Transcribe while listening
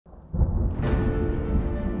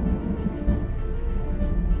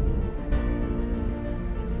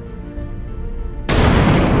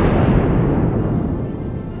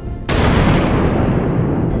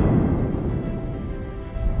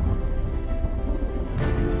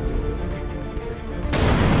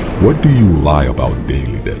What do you lie about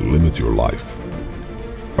daily that limits your life?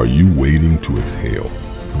 Are you waiting to exhale,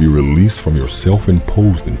 to be released from your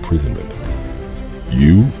self-imposed imprisonment?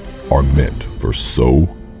 You are meant for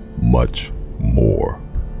so much more.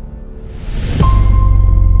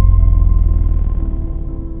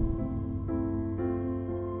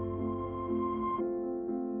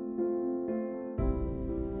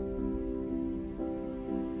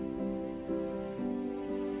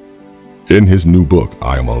 In his new book,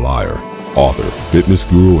 I Am a Liar, author, fitness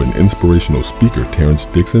guru, and inspirational speaker Terrence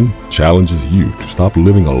Dixon challenges you to stop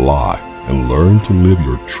living a lie and learn to live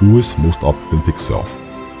your truest, most authentic self.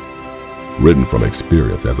 Written from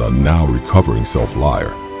experience as a now recovering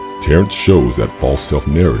self-liar, Terrence shows that false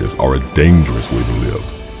self-narratives are a dangerous way to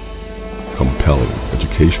live. Compelling,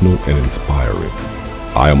 educational, and inspiring,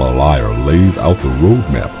 I Am a Liar lays out the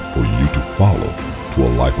roadmap for you to follow to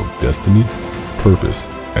a life of destiny, purpose,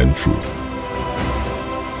 and truth.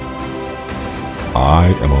 I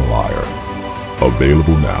Am a Liar.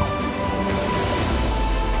 Available now.